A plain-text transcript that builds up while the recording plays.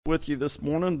with you this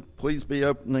morning, please be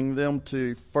opening them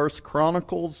to 1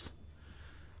 Chronicles.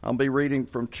 I'll be reading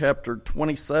from chapter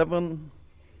 27,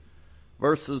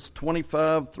 verses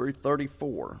 25 through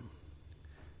 34.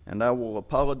 And I will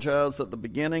apologize at the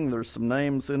beginning. There's some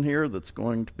names in here that's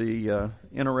going to be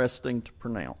interesting to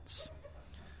pronounce.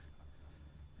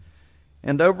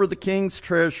 And over the king's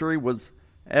treasury was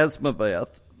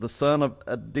Asmaveth, the son of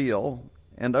Adil,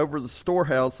 and over the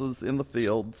storehouses in the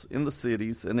fields, in the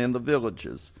cities, and in the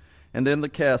villages, and in the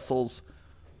castles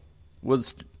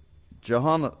was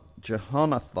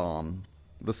Jehonathan,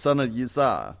 the son of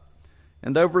Uzziah.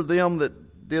 And over them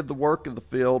that did the work of the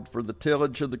field for the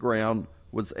tillage of the ground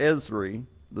was Ezri,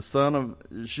 the son of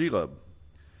Jelub.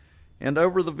 And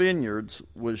over the vineyards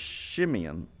was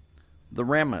Shimeon, the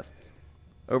Ramath.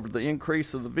 Over the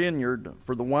increase of the vineyard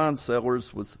for the wine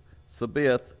cellars was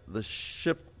Sabith, the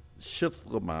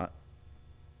Shithlamite.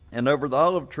 And over the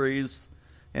olive trees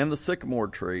and the sycamore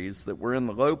trees that were in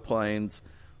the low plains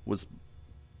was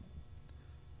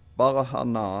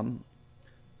Balahanan,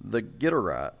 the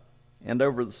Gitterite. And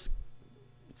over the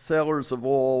cellars of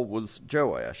oil was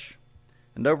Joash.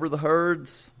 And over the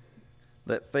herds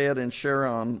that fed in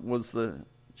Sharon was the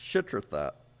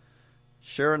Shitrathite,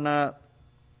 Sharonite.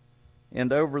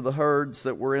 And over the herds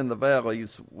that were in the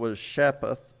valleys was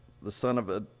Shaphath, the son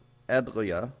of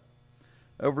Adliah.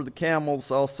 Over the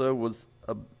camels also was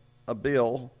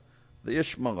Abil, the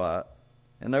Ishmaelite.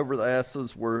 And over the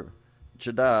asses were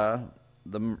Jediah,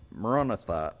 the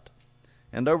Meronothite.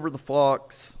 And over the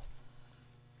flocks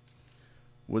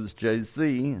was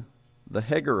Jazi, the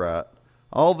Hagarite.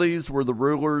 All these were the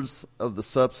rulers of the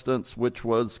substance which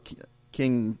was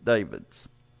King David's.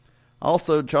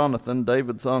 Also Jonathan,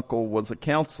 David's uncle, was a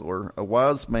counselor, a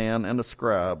wise man, and a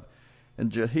scribe.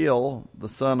 And Jehiel, the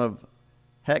son of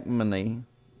Hachmoni,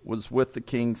 was with the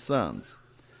king's sons.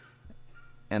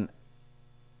 And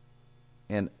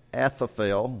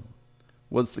Ahithophel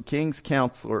was the king's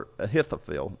counselor.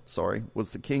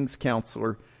 Was the king's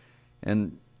counselor,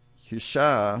 and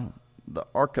Hushai, the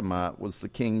Archimite, was the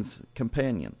king's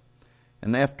companion.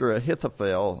 And after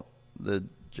Ahithophel,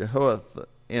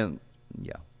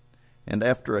 And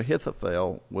after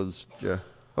Ahithophel was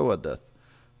Jehoadith,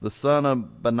 the son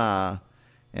of Benaiah,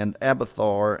 and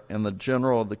Abiathar, and the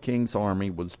general of the king's army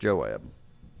was Joab.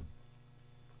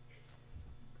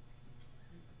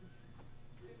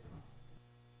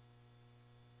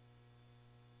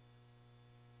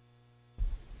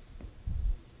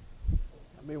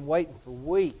 I've been waiting for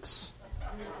weeks.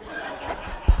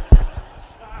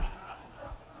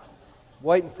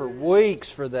 Waiting for weeks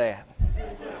for that.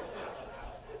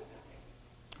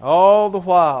 All the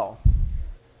while,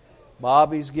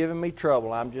 Bobby's giving me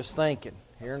trouble. I'm just thinking,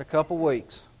 here in a couple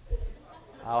weeks,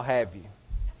 I'll have you.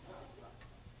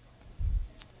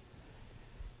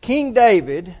 King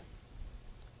David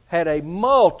had a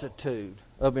multitude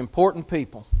of important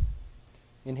people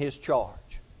in his charge.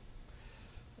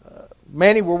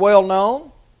 Many were well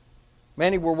known,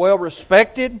 many were well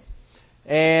respected,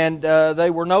 and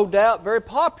they were no doubt very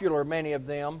popular, many of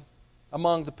them,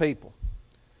 among the people.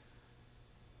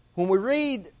 When we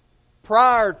read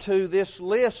prior to this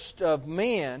list of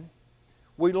men,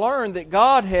 we learn that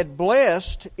God had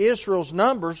blessed Israel's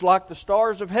numbers like the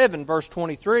stars of heaven, verse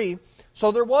 23.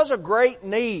 So there was a great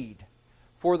need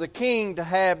for the king to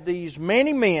have these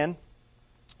many men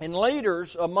and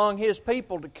leaders among his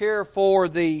people to care for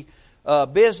the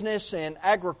business and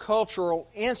agricultural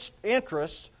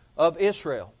interests of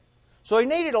Israel. So he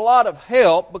needed a lot of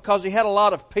help because he had a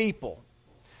lot of people.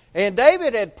 And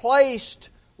David had placed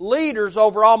leaders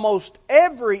over almost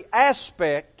every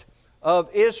aspect of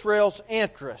Israel's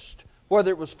interest, whether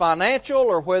it was financial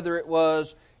or whether it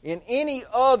was in any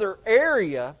other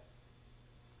area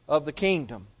of the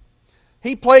kingdom.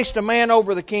 He placed a man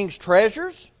over the king's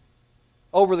treasures,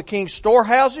 over the king's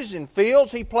storehouses and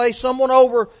fields. He placed someone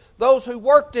over those who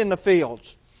worked in the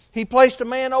fields. He placed a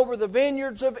man over the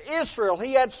vineyards of Israel.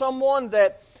 He had someone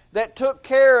that took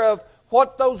care of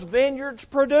what those vineyards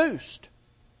produced.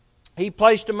 He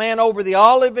placed a man over the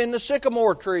olive and the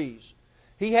sycamore trees.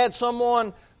 He had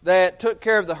someone that took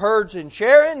care of the herds in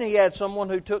Sharon. He had someone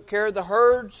who took care of the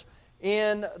herds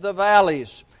in the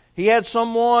valleys. He had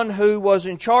someone who was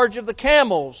in charge of the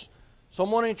camels,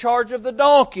 someone in charge of the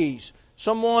donkeys,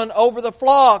 someone over the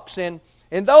flocks. And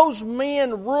those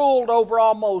men ruled over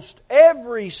almost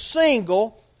every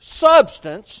single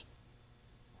substance,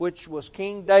 which was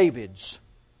King David's.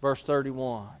 Verse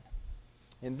 31.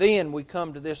 And then we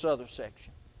come to this other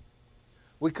section.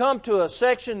 We come to a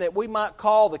section that we might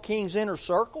call the king's inner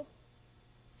circle.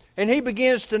 And he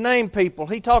begins to name people.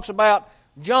 He talks about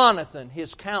Jonathan,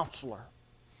 his counselor.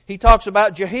 He talks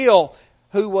about Jehiel,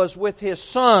 who was with his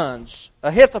sons.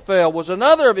 Ahithophel was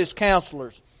another of his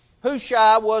counselors.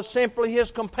 Hushai was simply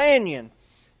his companion.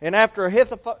 And after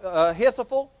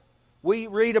Ahithophel, we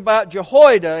read about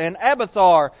Jehoiada and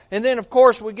Abiathar. And then, of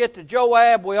course, we get to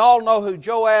Joab. We all know who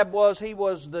Joab was. He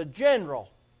was the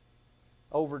general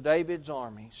over David's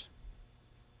armies.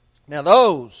 Now,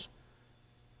 those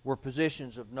were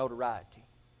positions of notoriety.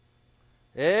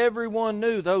 Everyone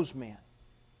knew those men.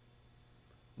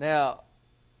 Now,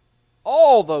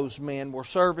 all those men were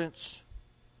servants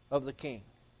of the king.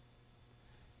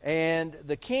 And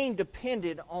the king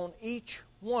depended on each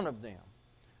one of them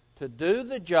to do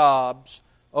the jobs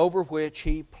over which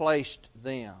he placed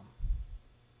them.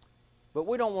 But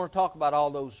we don't want to talk about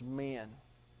all those men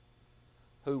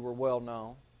who were well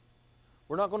known.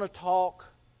 We're not going to talk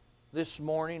this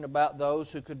morning about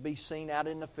those who could be seen out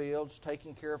in the fields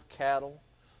taking care of cattle,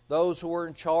 those who were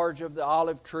in charge of the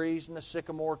olive trees and the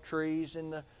sycamore trees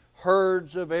and the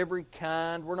herds of every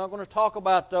kind. We're not going to talk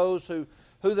about those who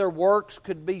their works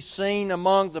could be seen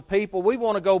among the people. We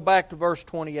want to go back to verse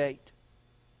 28.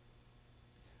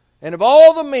 And of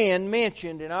all the men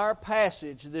mentioned in our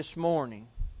passage this morning,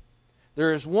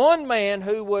 there is one man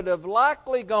who would have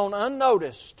likely gone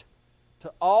unnoticed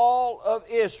to all of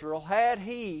Israel had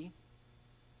he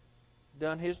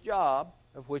done his job,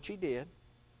 of which he did.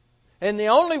 And the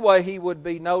only way he would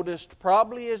be noticed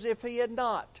probably is if he had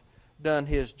not done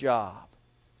his job.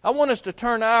 I want us to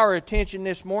turn our attention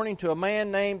this morning to a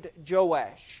man named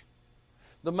Joash.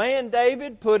 The man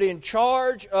David put in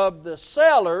charge of the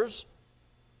cellars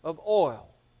of oil.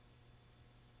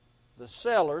 The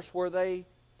cellars where they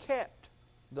kept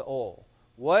the oil.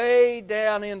 Way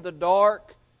down in the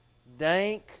dark,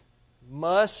 dank,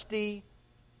 musty,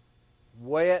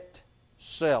 wet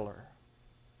cellar.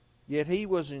 Yet he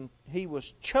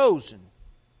was chosen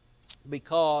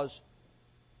because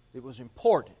it was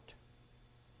important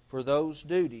for those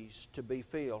duties to be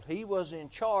filled. He was in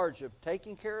charge of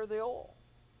taking care of the oil.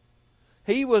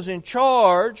 He was in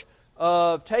charge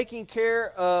of taking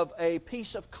care of a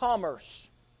piece of commerce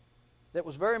that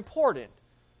was very important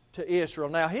to Israel.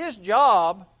 Now, his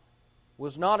job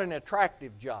was not an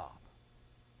attractive job.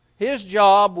 His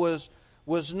job was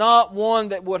not one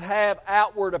that would have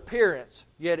outward appearance,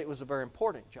 yet it was a very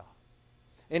important job.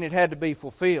 And it had to be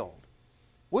fulfilled.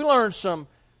 We learned some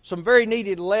very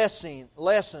needed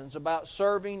lessons about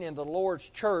serving in the Lord's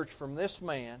church from this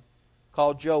man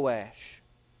called Joash.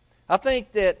 I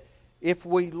think that if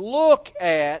we look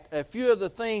at a few of the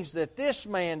things that this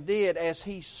man did as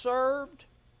he served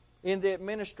in the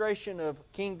administration of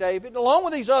King David, along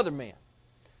with these other men,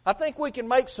 I think we can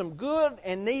make some good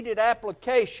and needed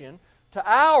application to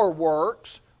our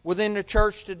works within the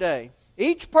church today.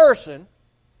 Each person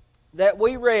that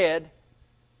we read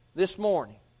this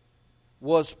morning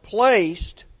was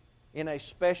placed in a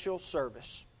special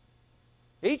service.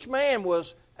 Each man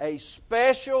was a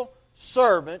special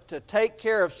servant to take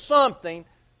care of something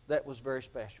that was very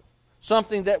special.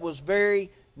 Something that was very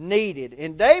needed.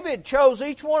 And David chose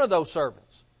each one of those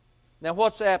servants. Now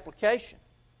what's the application?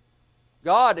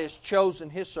 God has chosen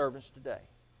His servants today.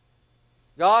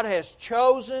 God has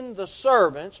chosen the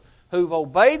servants who've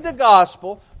obeyed the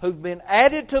gospel, who've been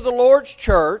added to the Lord's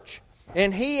church,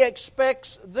 and He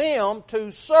expects them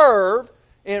to serve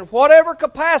in whatever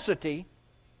capacity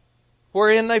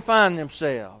wherein they find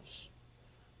themselves.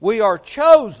 We are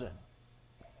chosen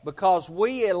because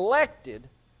we elected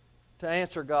to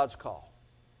answer God's call.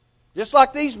 Just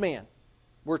like these men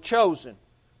were chosen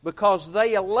because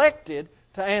they elected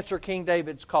to answer King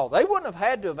David's call. They wouldn't have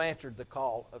had to have answered the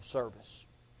call of service.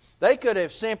 They could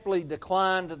have simply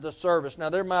declined the service. Now,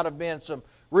 there might have been some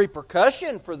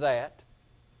repercussion for that,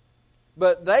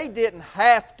 but they didn't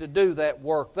have to do that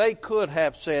work. They could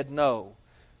have said no.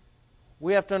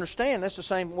 We have to understand that's the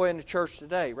same way in the church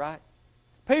today, right?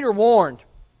 Peter warned.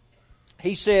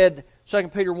 He said, 2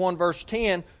 Peter 1 verse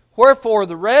 10, "Wherefore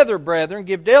the rather, brethren,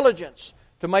 give diligence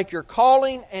to make your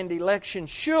calling and election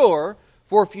sure,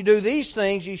 for if you do these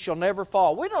things, ye shall never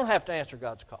fall." We don't have to answer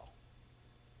God's call.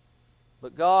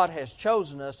 But God has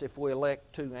chosen us if we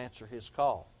elect to answer His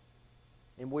call.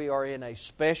 And we are in a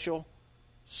special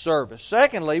service.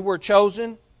 Secondly, we're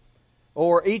chosen,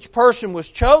 or each person was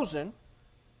chosen,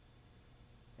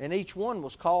 and each one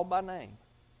was called by name.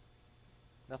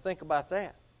 Now think about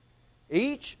that.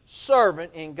 Each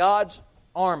servant in God's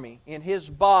army, in His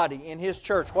body, in His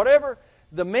church, whatever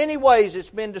the many ways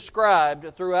it's been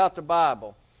described throughout the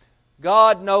Bible,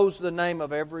 God knows the name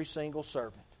of every single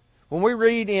servant. When we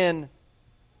read in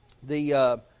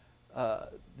the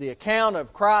account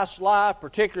of Christ's life,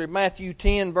 particularly Matthew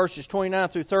 10, verses 29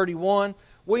 through 31,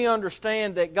 we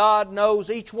understand that God knows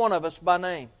each one of us by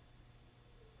name.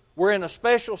 We're in a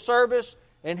special service,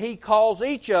 and He calls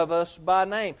each of us by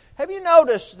name. Have you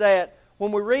noticed that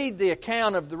when we read the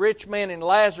account of the rich man and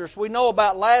Lazarus, we know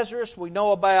about Lazarus, we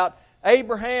know about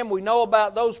Abraham, we know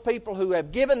about those people who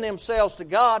have given themselves to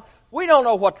God. We don't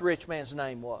know what the rich man's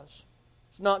name was.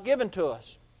 It's not given to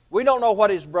us. We don't know what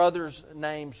his brothers'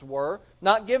 names were.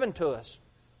 Not given to us.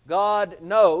 God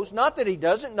knows, not that He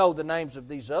doesn't know the names of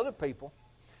these other people,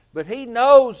 but He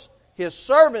knows His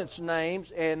servants'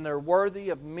 names, and they're worthy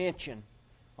of mention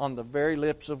on the very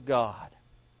lips of God.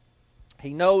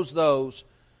 He knows those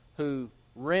who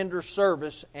render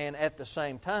service, and at the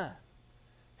same time,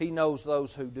 He knows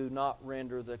those who do not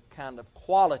render the kind of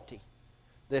quality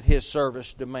that His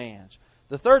service demands.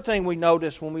 The third thing we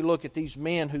notice when we look at these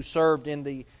men who served in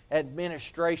the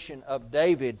administration of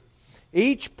David,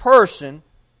 each person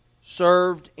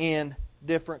served in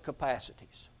different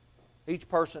capacities. Each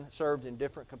person served in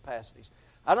different capacities.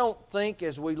 I don't think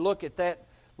as we look at that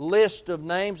list of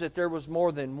names that there was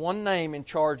more than one name in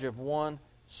charge of one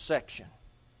section.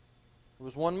 It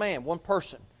was one man, one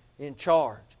person in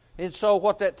charge. And so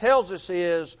what that tells us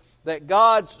is that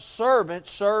God's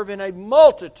servants serve in a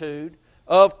multitude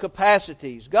of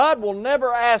capacities. God will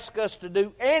never ask us to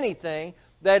do anything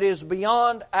that is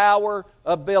beyond our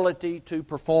ability to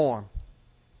perform.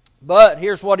 But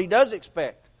here's what He does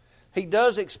expect. He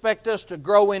does expect us to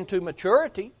grow into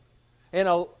maturity.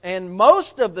 And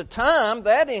most of the time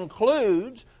that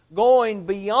includes going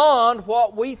beyond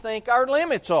what we think our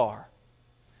limits are.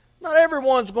 Not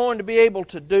everyone's going to be able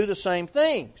to do the same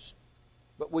things,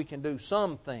 but we can do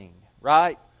something,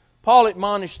 right? Paul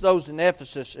admonished those in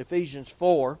Ephesus, Ephesians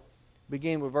 4,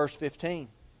 begin with verse 15.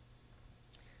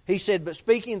 He said, "But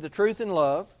speaking the truth in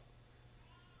love,"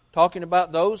 talking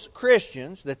about those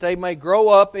Christians, "that they may grow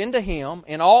up into Him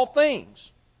in all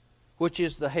things, which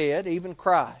is the head, even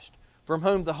Christ, from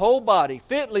whom the whole body,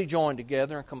 fitly joined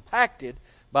together and compacted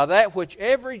by that which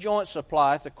every joint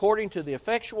supplieth, according to the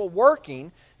effectual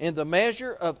working in the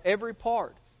measure of every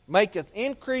part, maketh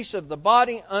increase of the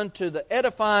body unto the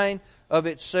edifying of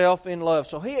itself in love."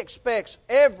 So He expects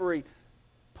every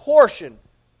portion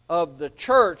of the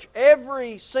church,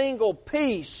 every single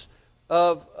piece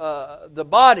of the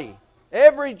body,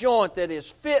 every joint that is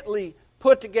fitly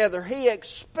put together, He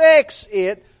expects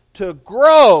it to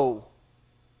grow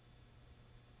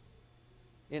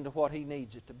into what He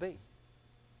needs it to be.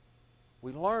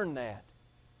 We learn that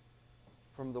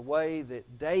from the way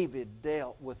that David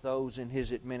dealt with those in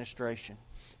his administration.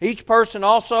 Each person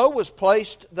also was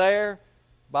placed there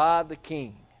by the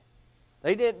king.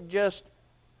 They didn't just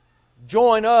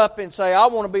join up and say, "I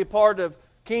want to be part of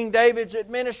King David's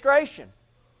administration."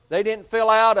 They didn't fill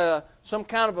out some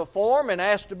kind of a form and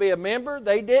ask to be a member.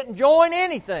 They didn't join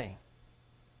anything.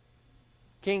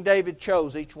 King David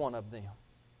chose each one of them.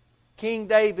 King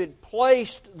David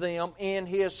placed them in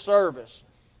His service.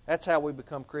 That's how we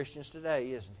become Christians today,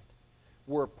 isn't it?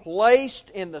 We're placed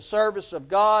in the service of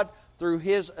God through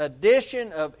His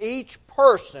addition of each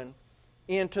person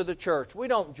into the church. We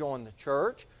don't join the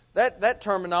church. That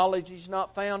terminology is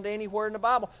not found anywhere in the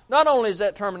Bible. Not only is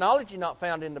that terminology not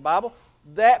found in the Bible,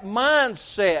 that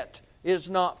mindset is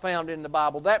not found in the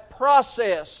Bible. That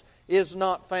process is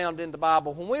not found in the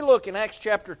Bible. When we look in Acts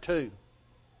chapter 2,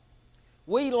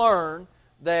 we learn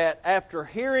that after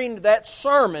hearing that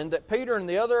sermon that Peter and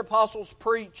the other apostles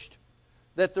preached,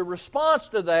 that the response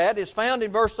to that is found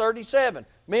in verse 37.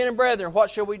 "Men and brethren, what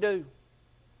shall we do?"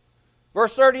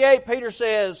 Verse 38, Peter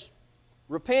says,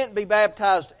 "Repent and be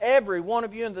baptized, every one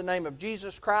of you, in the name of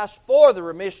Jesus Christ, for the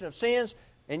remission of sins,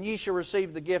 and ye shall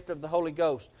receive the gift of the Holy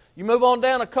Ghost." You move on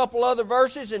down a couple other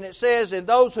verses, and it says, "And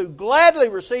those who gladly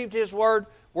received His word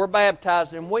were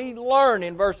baptized." And we learn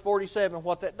in verse 47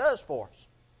 what that does for us.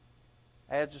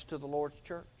 Adds us to the Lord's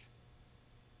church.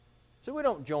 So we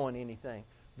don't join anything.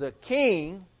 The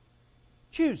king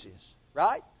chooses,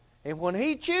 right? And when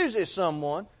He chooses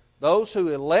someone, those who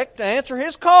elect to answer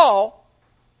His call,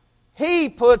 He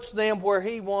puts them where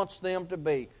He wants them to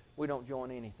be. We don't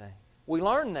join anything. We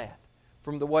learn that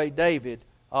from the way David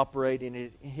operated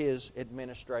in his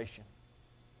administration.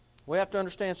 We have to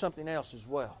understand something else as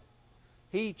well.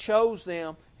 He chose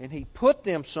them and He put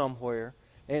them somewhere,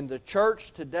 and the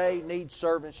church today needs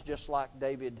servants just like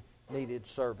David needed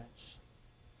servants.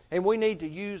 And we need to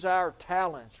use our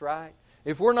talents, right?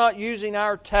 If we're not using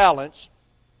our talents,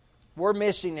 we're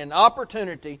missing an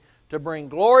opportunity to bring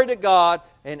glory to God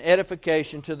and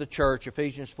edification to the church.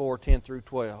 Ephesians 4, 10 through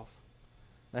 12.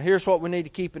 Now here's what we need to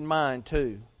keep in mind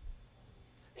too.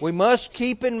 We must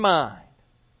keep in mind,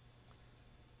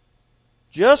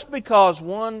 just because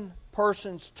one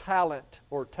person's talent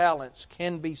or talents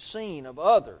can be seen of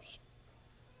others,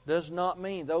 does not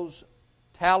mean those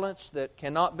talents that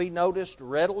cannot be noticed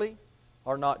readily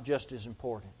are not just as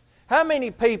important? How many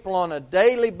people on a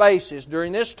daily basis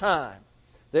during this time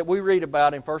that we read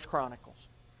about in 1 Chronicles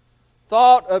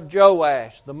thought of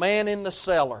Joash, the man in the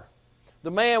cellar,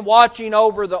 the man watching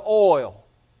over the oil?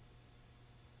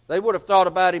 They would have thought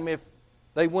about him if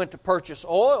they went to purchase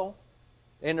oil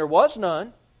and there was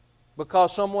none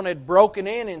because someone had broken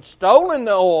in and stolen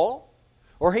the oil,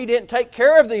 or he didn't take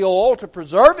care of the oil to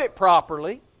preserve it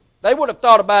properly. They would have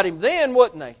thought about him then,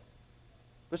 wouldn't they?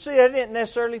 But see, they didn't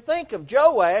necessarily think of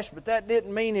Joash, but that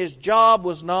didn't mean his job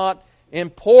was not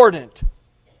important.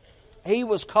 He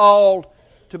was called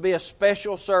to be a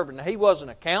special servant. Now, he wasn't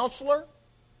a counselor.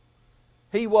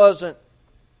 He wasn't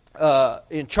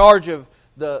in charge of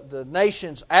the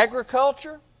nation's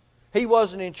agriculture. He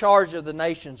wasn't in charge of the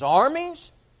nation's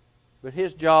armies. But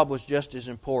his job was just as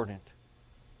important.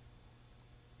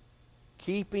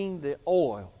 Keeping the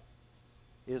oil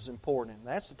is important.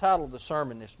 That's the title of the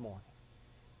sermon this morning.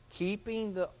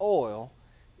 Keeping the oil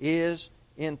is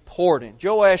important.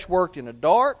 Joash worked in a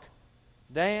dark,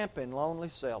 damp, and lonely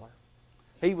cellar.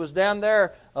 He was down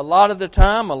there a lot of the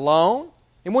time alone.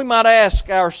 And we might ask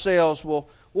ourselves, well,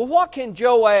 what can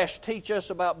Joash teach us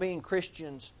about being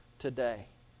Christians today?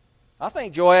 I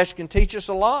think Joash can teach us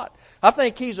a lot. I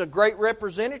think he's a great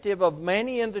representative of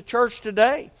many in the church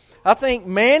today. I think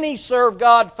many serve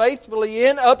God faithfully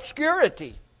in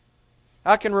obscurity.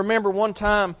 I can remember one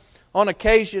time on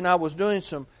occasion I was doing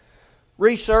some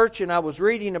research and I was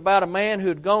reading about a man who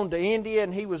had gone to India,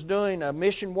 and he was doing a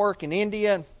mission work in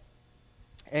India,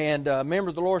 and a member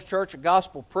of the Lord's church, a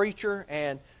gospel preacher,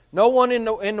 and no one in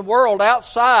the world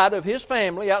outside of his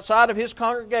family, outside of his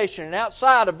congregation, and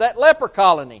outside of that leper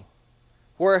colony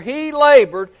where he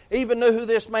labored even knew who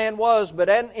this man was. But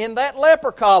in that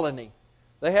leper colony,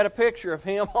 they had a picture of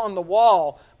him on the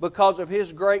wall because of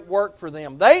his great work for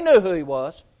them. They knew who he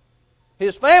was.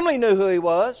 His family knew who he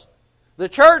was. The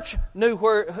church knew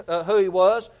who he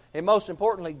was. And most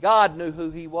importantly, God knew who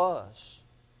he was.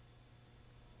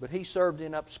 But he served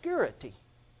in obscurity,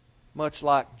 much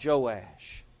like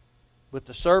Joash. But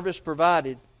the service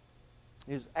provided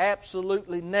is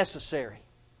absolutely necessary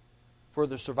for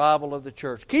the survival of the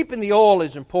church. Keeping the oil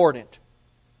is important.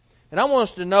 And I want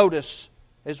us to notice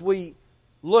as we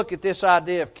look at this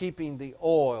idea of keeping the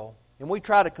oil, and we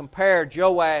try to compare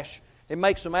Joash and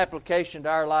make some application to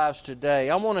our lives today,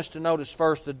 I want us to notice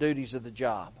first the duties of the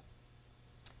job.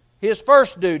 His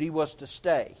first duty was to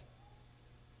stay.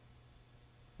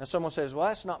 Now someone says, well,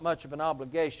 that's not much of an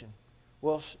obligation.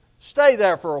 Well, stay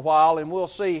there for a while and we'll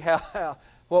see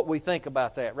what we think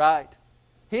about that, right?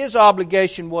 His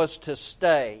obligation was to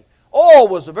stay. Oil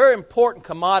was a very important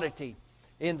commodity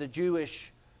in the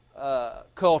Jewish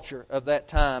culture of that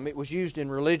time. It was used in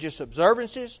religious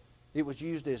observances. It was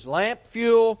used as lamp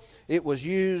fuel. It was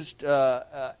used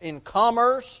in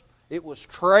commerce. It was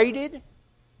traded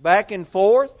back and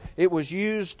forth. It was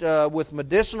used with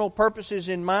medicinal purposes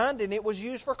in mind, and it was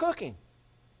used for cooking.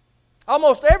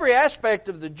 Almost every aspect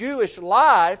of the Jewish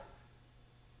life,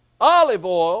 olive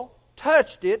oil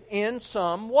touched it in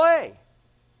some way.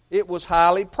 It was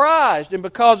highly prized, and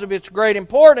because of its great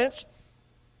importance,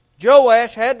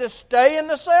 Joash had to stay in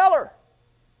the cellar.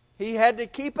 He had to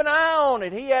keep an eye on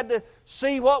it. He had to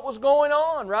see what was going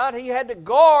on, right? He had to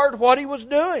guard what he was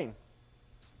doing.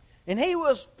 And he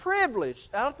was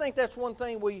privileged. I think that's one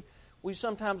thing we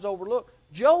sometimes overlook.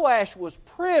 Joash was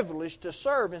privileged to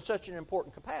serve in such an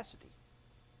important capacity.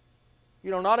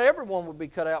 You know, not everyone would be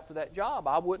cut out for that job,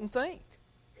 I wouldn't think.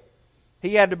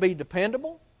 He had to be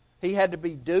dependable. He had to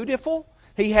be dutiful.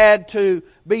 He had to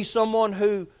be someone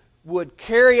who would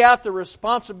carry out the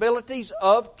responsibilities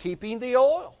of keeping the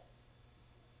oil.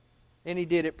 And he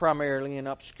did it primarily in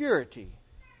obscurity.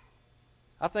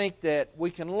 I think that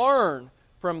we can learn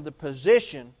from the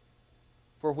position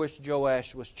for which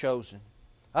Joash was chosen.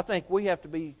 I think we have to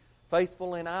be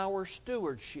faithful in our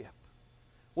stewardship.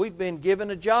 We've been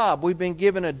given a job. We've been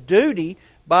given a duty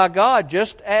by God,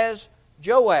 just as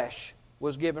Joash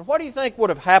was given. What do you think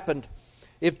would have happened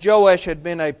if Joash had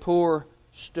been a poor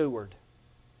steward?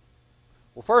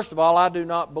 Well, first of all, I do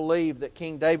not believe that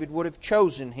King David would have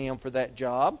chosen him for that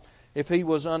job if he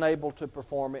was unable to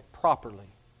perform it properly.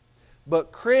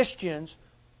 But Christians,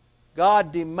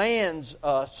 God demands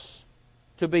us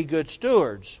to be good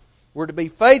stewards. We're to be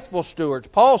faithful stewards.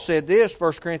 Paul said this,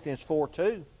 1 Corinthians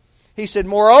 4:2. He said,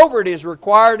 moreover, it is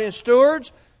required in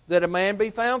stewards that a man be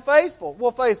found faithful.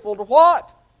 Well, faithful to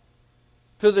what?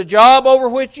 To the job over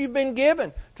which you've been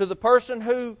given. To the person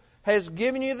who has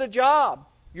given you the job.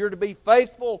 You're to be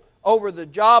faithful over the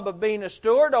job of being a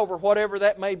steward, over whatever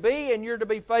that may be, and you're to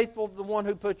be faithful to the one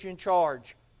who put you in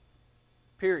charge.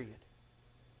 Period.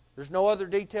 There's no other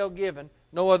detail given.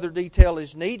 No other detail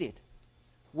is needed.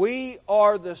 We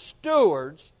are the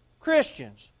stewards,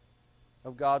 Christians,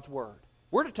 of God's Word.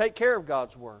 We're to take care of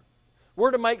God's Word. We're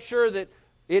to make sure that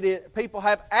people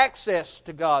have access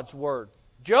to God's Word.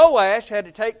 Joash had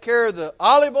to take care of the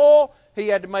olive oil. He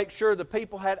had to make sure the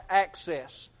people had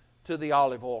access to the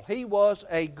olive oil. He was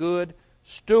a good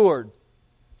steward.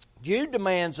 Jude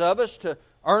demands of us to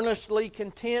earnestly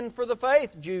contend for the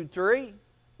faith, Jude 3.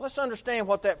 Let's understand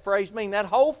what that phrase means. That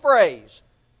whole phrase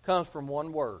comes from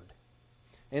one word.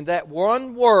 And that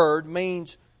one word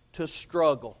means to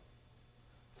struggle.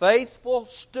 Faithful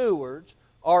stewards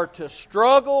are to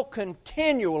struggle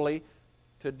continually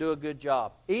to do a good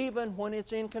job, even when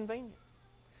it's inconvenient.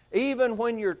 Even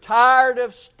when you're tired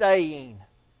of staying,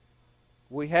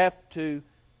 we have to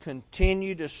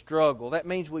continue to struggle. That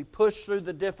means we push through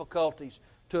the difficulties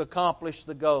to accomplish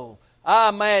the goal. I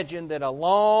imagine that a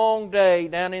long day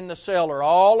down in the cellar,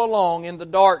 all along in the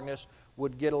darkness,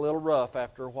 would get a little rough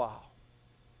after a while.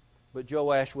 But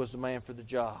Joash was the man for the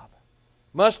job.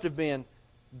 Must have been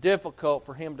difficult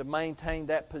for him to maintain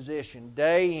that position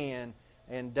day in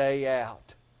and day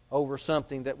out over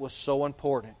something that was so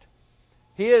important.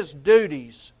 His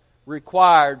duties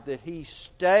required that he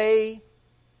stay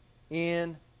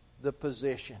in the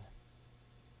position.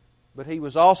 But he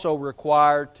was also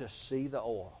required to see the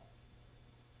oil.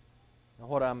 Now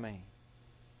what I mean?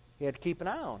 He had to keep an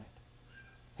eye on it.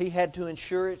 He had to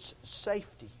ensure its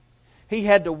safety. He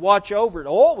had to watch over it.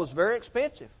 Oil was very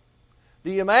expensive.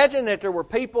 Do you imagine that there were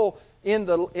people in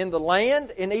the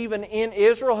land and even in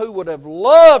Israel who would have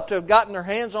loved to have gotten their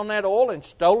hands on that oil and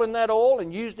stolen that oil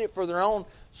and used it for their own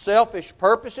selfish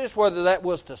purposes, whether that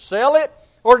was to sell it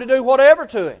or to do whatever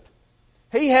to it?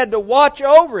 He had to watch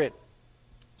over it.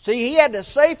 See, he had to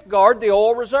safeguard the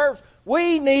oil reserves.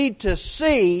 We need to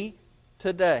see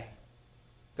today.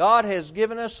 God has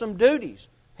given us some duties.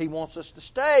 He wants us to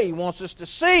stay. He wants us to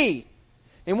see.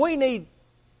 And we need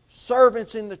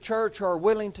servants in the church who are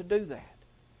willing to do that.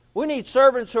 We need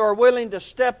servants who are willing to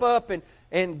step up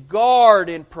and guard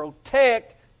and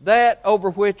protect that over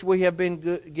which we have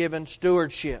been given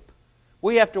stewardship.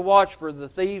 We have to watch for the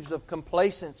thieves of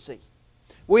complacency.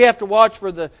 We have to watch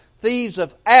for the thieves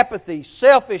of apathy,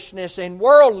 selfishness, and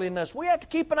worldliness. We have to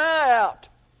keep an eye out.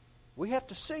 We have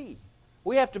to see.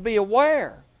 We have to be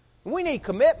aware. We need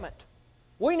commitment.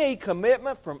 We need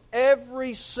commitment from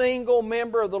every single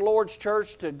member of the Lord's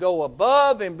church to go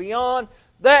above and beyond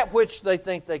that which they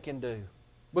think they can do.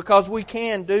 Because we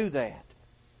can do that.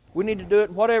 We need to do it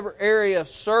in whatever area of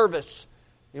service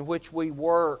in which we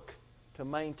work to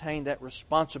maintain that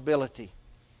responsibility.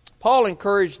 Paul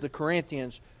encouraged the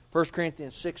Corinthians, 1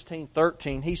 Corinthians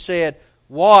 16:13. He said,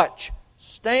 "Watch,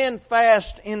 stand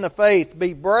fast in the faith,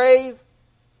 be brave,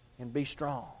 and be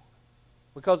strong."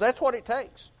 Because that's what it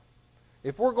takes.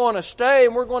 If we're going to stay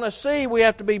and we're going to see, we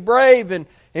have to be brave and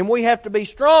we have to be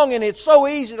strong. And it's so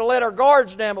easy to let our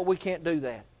guards down, but we can't do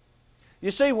that. You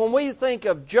see, when we think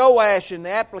of Joash and the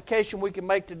application we can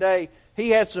make today, he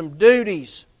had some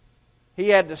duties. He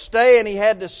had to stay and he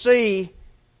had to see.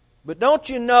 But don't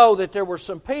you know that there were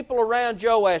some people around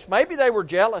Joash, maybe they were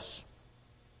jealous.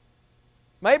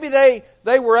 Maybe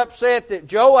they were upset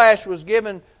that Joash was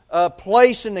given a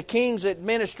place in the king's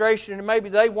administration, and maybe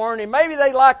they weren't. And maybe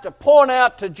they like to point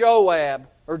out to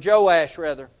Joash,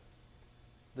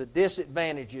 the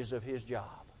disadvantages of his job.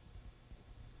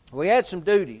 We had some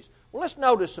duties. Well, let's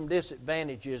notice some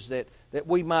disadvantages that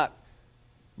we might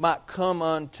come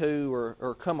unto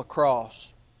or come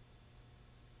across.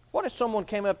 What if someone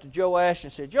came up to Joash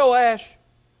and said, "Joash,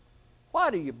 why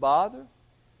do you bother?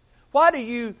 Why do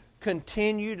you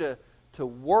continue to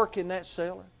work in that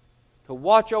cellar? To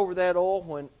watch over that oil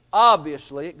when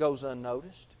obviously it goes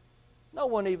unnoticed? No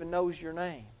one even knows your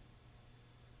name.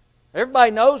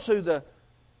 Everybody knows who the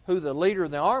leader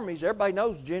of the army is. Everybody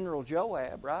knows General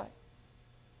Joab, right?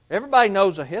 Everybody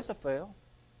knows Ahithophel.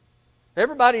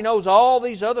 Everybody knows all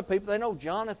these other people. They know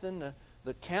Jonathan,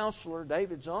 the counselor,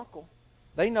 David's uncle.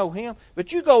 They know him.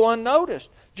 But you go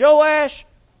unnoticed. Joash,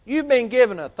 you've been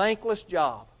given a thankless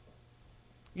job."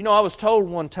 You know, I was told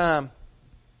one time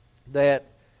that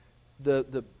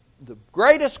the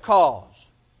greatest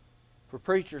cause for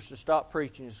preachers to stop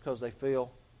preaching is because they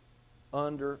feel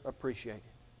underappreciated.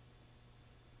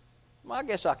 Well, I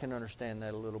guess I can understand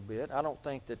that a little bit. I don't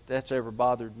think that that's ever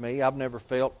bothered me. I've never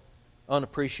felt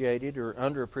unappreciated or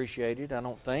underappreciated, I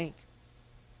don't think.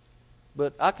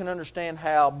 But I can understand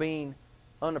how being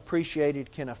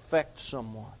unappreciated can affect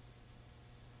someone.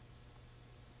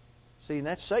 See, and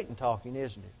that's Satan talking,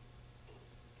 isn't it?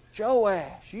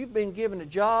 "Joash, you've been given a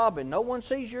job and no one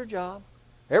sees your job.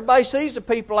 Everybody sees the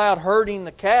people out herding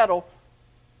the cattle,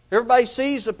 Everybody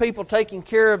sees the people taking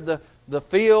care of the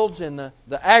fields and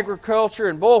the agriculture.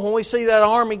 And boy, when we see that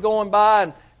army going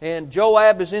by and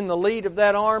Joab is in the lead of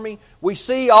that army, we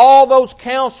see all those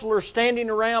counselors standing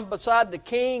around beside the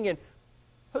king. And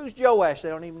who's Joash? They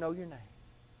don't even know your name.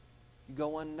 You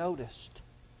go unnoticed.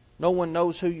 No one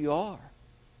knows who you are.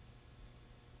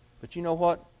 But you know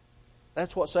what?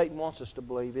 That's what Satan wants us to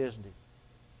believe, isn't he?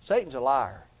 Satan's a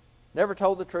liar. Never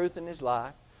told the truth in his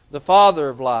life. The father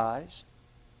of lies.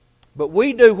 But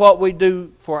we do what we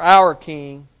do for our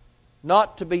king,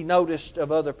 not to be noticed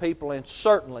of other people, and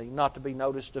certainly not to be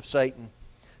noticed of Satan.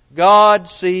 God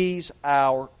sees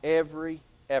our every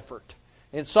effort.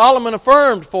 And Solomon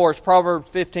affirmed for us, Proverbs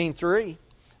 15:3,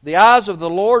 the eyes of the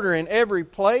Lord are in every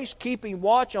place, keeping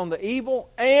watch on the evil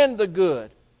and the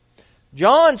good.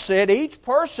 John said each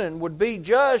person would be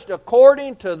judged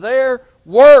according to their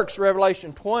works,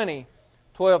 Revelation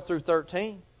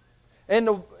 20:12-13. And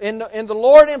the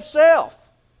Lord Himself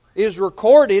is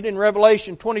recorded in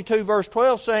Revelation 22, verse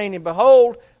 12, saying, and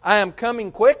behold, I am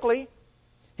coming quickly.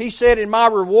 He said, and my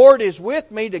reward is with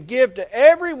me to give to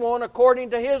everyone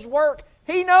according to his work.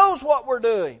 He knows what we're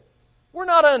doing. We're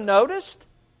not unnoticed.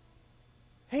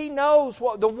 He knows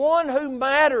what, the one who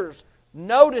matters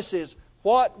notices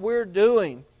what we're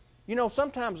doing. You know,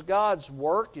 sometimes God's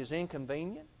work is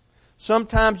inconvenient.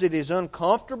 Sometimes it is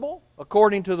uncomfortable,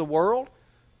 according to the world.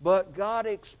 But God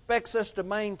expects us to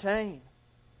maintain.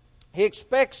 He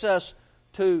expects us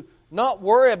to not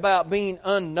worry about being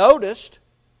unnoticed.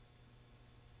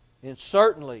 And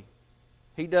certainly,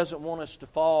 He doesn't want us to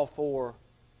fall for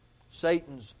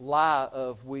Satan's lie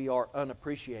of we are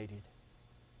unappreciated.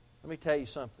 Let me tell you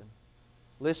something.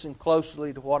 Listen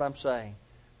closely to what I'm saying.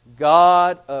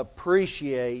 God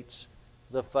appreciates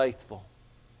the faithful.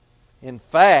 In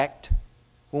fact,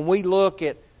 when we look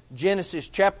at Genesis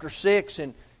chapter 6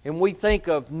 and we think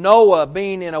of Noah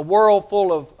being in a world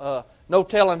full of no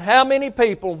telling how many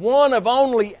people, one of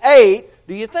only 8,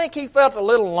 do you think he felt a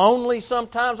little lonely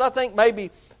sometimes? I think maybe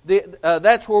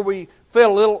that's where we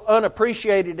feel a little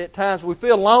unappreciated at times. We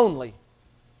feel lonely.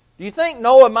 Do you think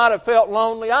Noah might have felt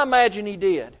lonely? I imagine he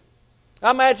did.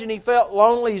 I imagine he felt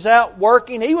lonely. He's out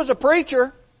working. He was a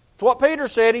preacher. That's what Peter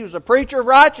said. He was a preacher of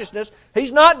righteousness.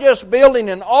 He's not just building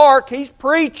an ark. He's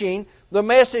preaching the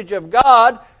message of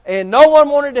God, and no one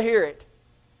wanted to hear it.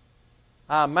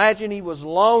 I imagine he was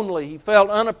lonely. He felt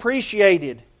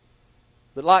unappreciated.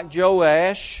 But like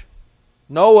Joash,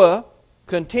 Noah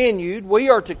continued. We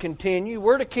are to continue.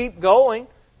 We're to keep going.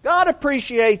 God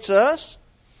appreciates us.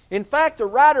 In fact, the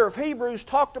writer of Hebrews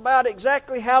talked about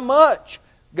exactly how much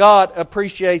God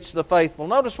appreciates the faithful.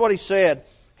 Notice what he said,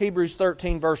 Hebrews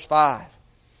 13, verse 5.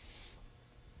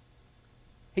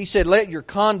 He said, let your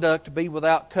conduct be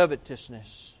without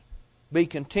covetousness. Be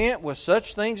content with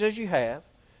such things as you have,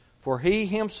 for He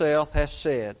Himself has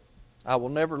said, I will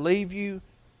never leave you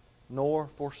nor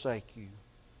forsake you.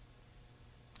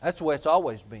 That's the way it's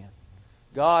always been.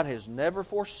 God has never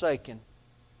forsaken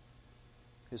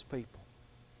His people.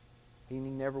 He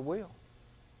never will.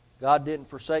 God didn't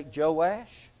forsake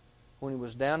Joash when he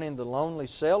was down in the lonely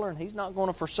cellar, and He's not going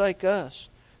to forsake us.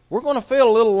 We're going to feel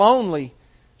a little lonely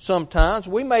sometimes.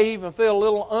 We may even feel a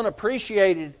little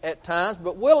unappreciated at times,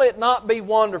 but will it not be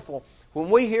wonderful when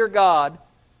we hear God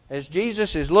as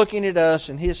Jesus is looking at us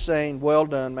and He's saying, well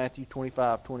done, Matthew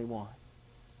 25:21.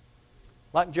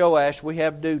 Like Joash, we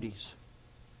have duties.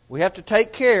 We have to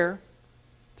take care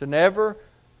to never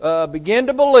begin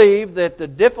to believe that the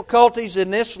difficulties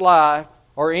in this life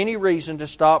are any reason to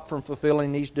stop from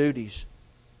fulfilling these duties.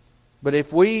 But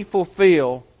if we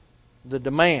fulfill the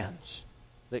demands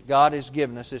that God has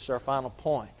given us, it's our final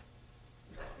point,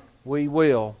 we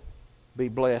will be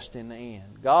blessed in the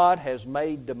end. God has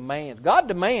made demands. God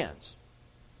demands.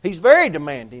 He's very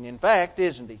demanding, in fact,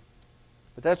 isn't He?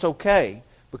 But that's okay,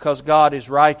 because God is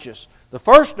righteous. The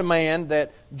first demand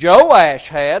that Joash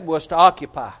had was to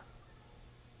occupy.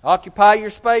 Occupy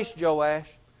your space,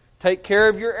 Joash. Take care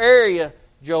of your area,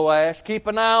 Joash. Keep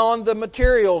an eye on the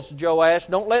materials, Joash.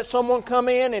 Don't let someone come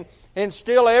in and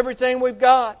steal everything we've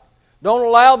got. Don't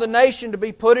allow the nation to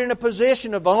be put in a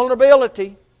position of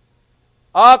vulnerability.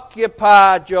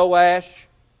 Occupy, Joash.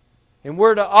 And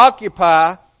we're to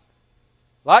occupy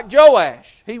like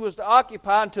Joash. He was to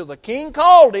occupy until the king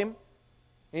called him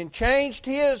and changed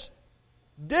his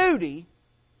duty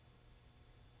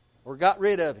or got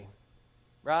rid of him.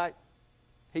 Right?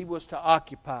 He was to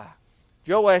occupy.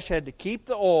 Joash had to keep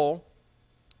the oil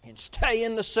and stay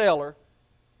in the cellar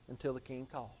until the king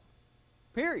called.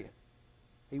 Period.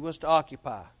 He was to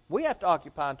occupy. We have to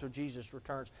occupy until Jesus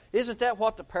returns. Isn't that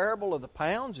what the parable of the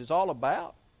pounds is all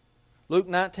about? Luke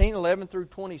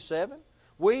 19:11-27.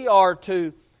 We are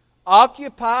to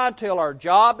occupy until our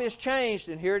job is changed,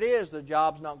 and here it is, the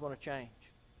job's not going to change.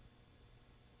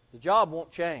 The job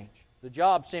won't change. The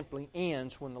job simply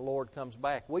ends when the Lord comes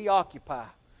back. We occupy.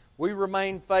 We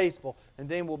remain faithful, and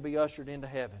then we'll be ushered into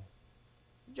heaven.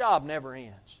 The job never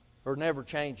ends or never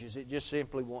changes. It just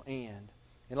simply will end.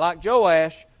 And like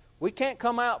Joash, we can't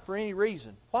come out for any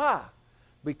reason. Why?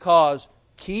 Because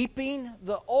keeping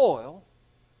the oil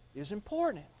is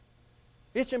important.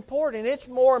 It's important. It's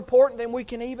more important than we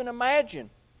can even imagine.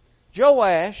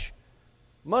 Joash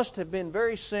must have been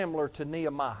very similar to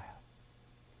Nehemiah.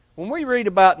 When we read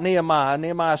about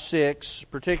Nehemiah 6,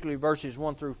 particularly verses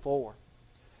 1 through 4,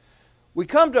 we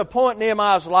come to a point in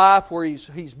Nehemiah's life where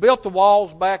he's built the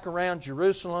walls back around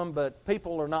Jerusalem, but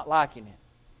people are not liking it.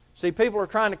 See, people are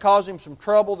trying to cause him some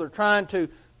trouble. They're trying to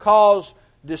cause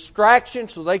distraction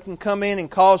so they can come in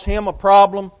and cause him a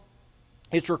problem.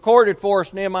 It's recorded for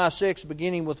us, Nehemiah 6,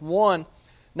 beginning with 1.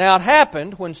 Now it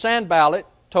happened when Sanballat,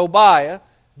 Tobiah,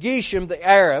 Geshem the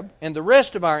Arab, and the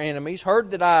rest of our enemies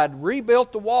heard that I had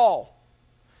rebuilt the wall,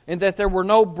 and that there were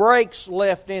no breaks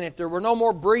left in it. There were no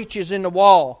more breaches in the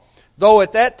wall, though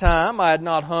at that time I had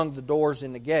not hung the doors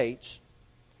and the gates.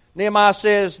 Nehemiah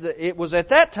says that it was at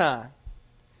that time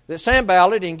that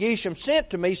Sanballat and Geshem sent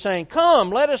to me, saying, Come,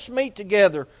 let us meet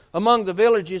together among the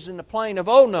villages in the plain of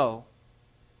Ono.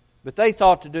 But they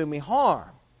thought to do me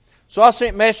harm. So I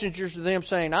sent messengers to them,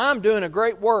 saying, I'm doing a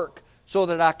great work, so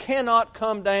that I cannot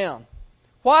come down.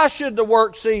 Why should the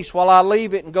work cease while I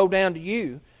leave it and go down to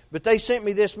you? But they sent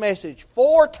me this message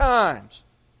 4 times,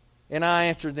 and I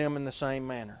answered them in the same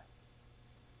manner.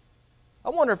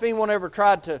 I wonder if anyone ever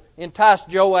tried to entice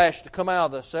Joash to come out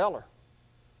of the cellar.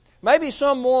 Maybe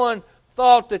someone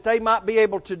thought that they might be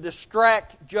able to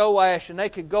distract Joash and they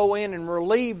could go in and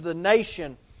relieve the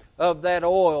nation of that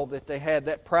oil that they had,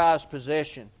 that prized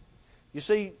possession. You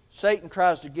see, Satan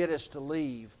tries to get us to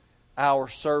leave our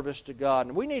service to God.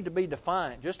 And we need to be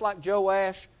defiant, just like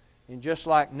Joash and just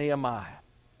like Nehemiah.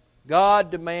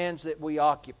 God demands that we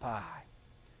occupy.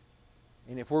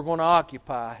 And if we're going to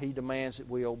occupy, He demands that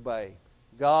we obey.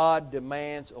 God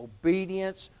demands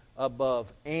obedience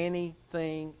above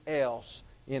anything else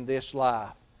in this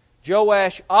life.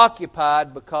 Joash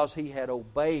occupied because he had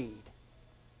obeyed.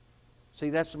 See,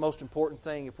 that's the most important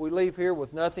thing. If we leave here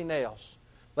with nothing else,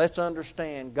 let's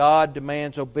understand God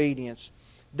demands obedience.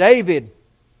 David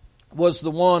was the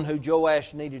one who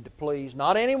Joash needed to please,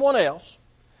 not anyone else.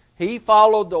 He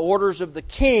followed the orders of the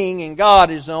king, and God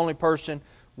is the only person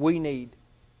we need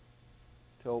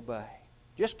to obey.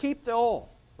 Just keep the oil,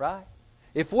 right?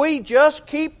 If we just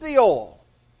keep the oil,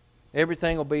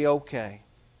 everything will be okay.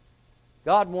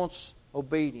 God wants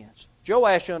obedience.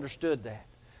 Joash understood that.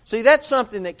 See, that's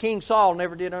something that King Saul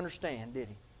never did understand, did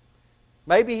he?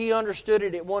 Maybe he understood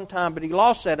it at one time, but he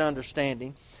lost that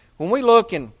understanding. When we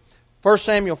look in 1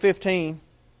 Samuel 15,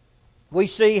 we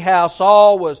see how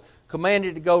Saul was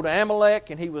commanded to go to Amalek,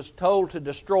 and he was told to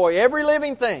destroy every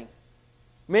living thing.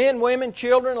 Men, women,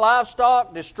 children,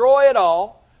 livestock, destroy it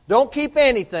all. Don't keep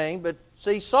anything. But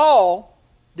see, Saul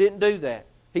didn't do that.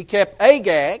 He kept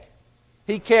Agag.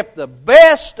 He kept the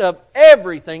best of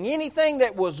everything. Anything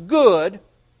that was good,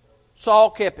 Saul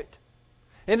kept it.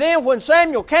 And then when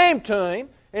Samuel came to him,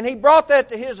 and he brought that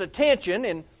to his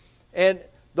attention, and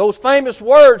those famous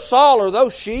words, Saul, are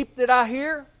those sheep that I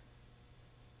hear?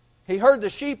 He heard the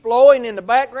sheep lowing in the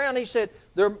background. He said,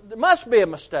 there must be a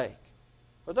mistake.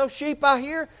 Are those sheep I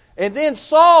hear? And then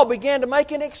Saul began to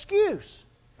make an excuse.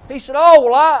 He said,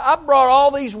 I brought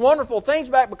all these wonderful things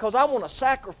back because I want to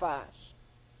sacrifice.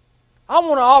 I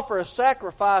want to offer a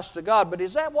sacrifice to God. But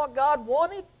is that what God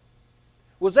wanted?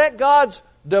 Was that God's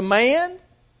demand?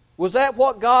 Was that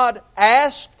what God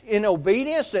asked in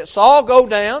obedience? That Saul go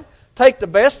down, take the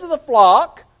best of the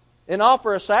flock, and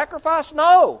offer a sacrifice?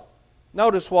 No.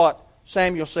 Notice what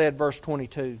Samuel said, verse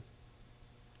 22.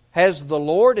 Has the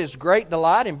Lord His great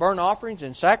delight in burnt offerings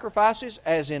and sacrifices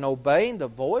as in obeying the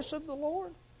voice of the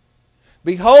Lord?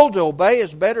 Behold, to obey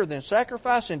is better than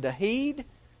sacrifice, and to heed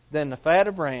than the fat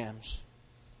of rams.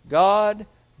 God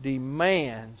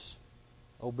demands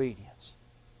obedience.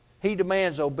 He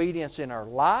demands obedience in our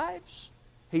lives.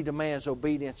 He demands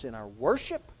obedience in our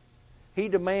worship. He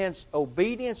demands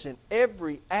obedience in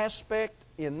every aspect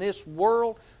in this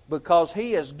world because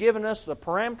He has given us the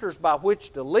parameters by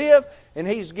which to live, and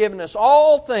He's given us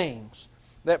all things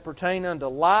that pertain unto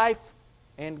life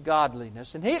and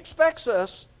godliness. And He expects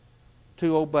us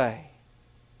to obey.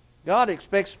 God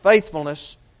expects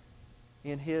faithfulness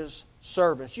in His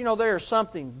servants. You know, there is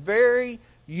something very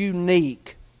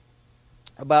unique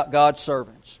about God's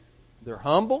servants. They're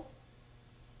humble,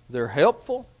 they're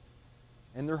helpful,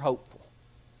 and they're hopeful.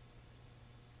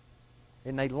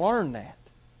 And they learn that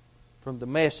from the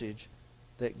message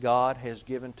that God has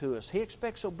given to us. He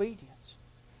expects obedience.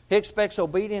 He expects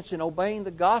obedience in obeying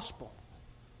the gospel.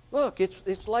 Look,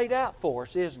 it's laid out for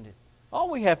us, isn't it? All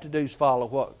we have to do is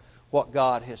follow what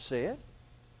God has said.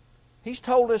 He's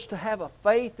told us to have a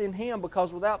faith in Him,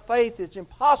 because without faith it's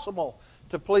impossible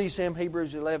to please Him,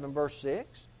 Hebrews 11 verse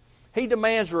 6. He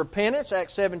demands repentance,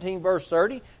 Acts 17 verse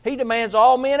 30. He demands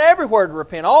all men everywhere to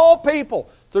repent, all people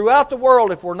throughout the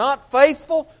world. If we're not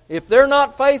faithful, if they're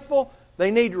not faithful,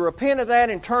 they need to repent of that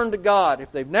and turn to God.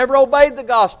 If they've never obeyed the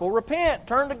gospel, repent,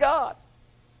 turn to God.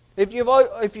 If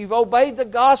you've obeyed the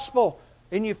gospel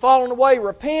and you've fallen away,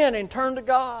 repent and turn to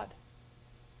God.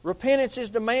 Repentance is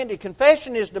demanded.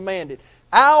 Confession is demanded.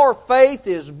 Our faith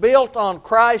is built on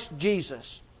Christ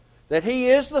Jesus. That He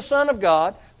is the Son of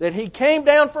God. That He came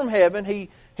down from heaven.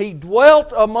 He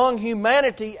dwelt among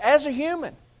humanity as a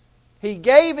human. He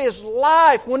gave His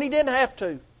life when He didn't have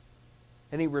to.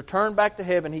 And He returned back to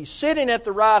heaven. He's sitting at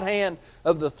the right hand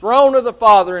of the throne of the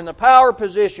Father in the power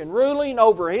position, ruling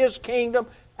over His kingdom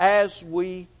as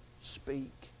we speak.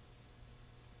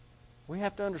 We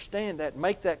have to understand that and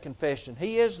make that confession.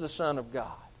 He is the Son of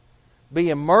God. Be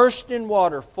immersed in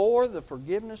water for the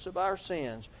forgiveness of our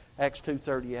sins, Acts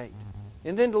 2:38.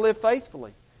 And then to live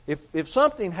faithfully. If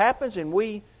something happens and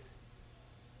we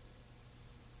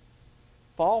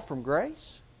fall from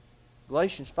grace,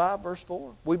 Galatians 5 verse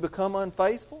 4, we become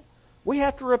unfaithful, we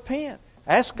have to repent.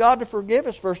 Ask God to forgive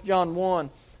us, 1 John 1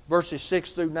 verses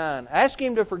 6 through 9. Ask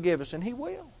Him to forgive us and He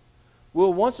will.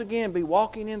 We'll once again be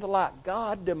walking in the light.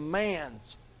 God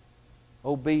demands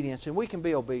obedience, and we can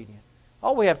be obedient.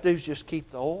 All we have to do is just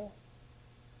keep the oil.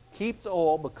 Keep the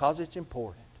oil because it's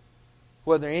important,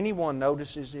 whether anyone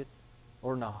notices it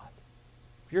or not.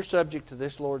 If you're subject to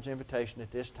this Lord's invitation at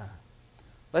this time,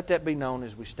 let that be known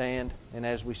as we stand and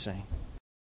as we sing.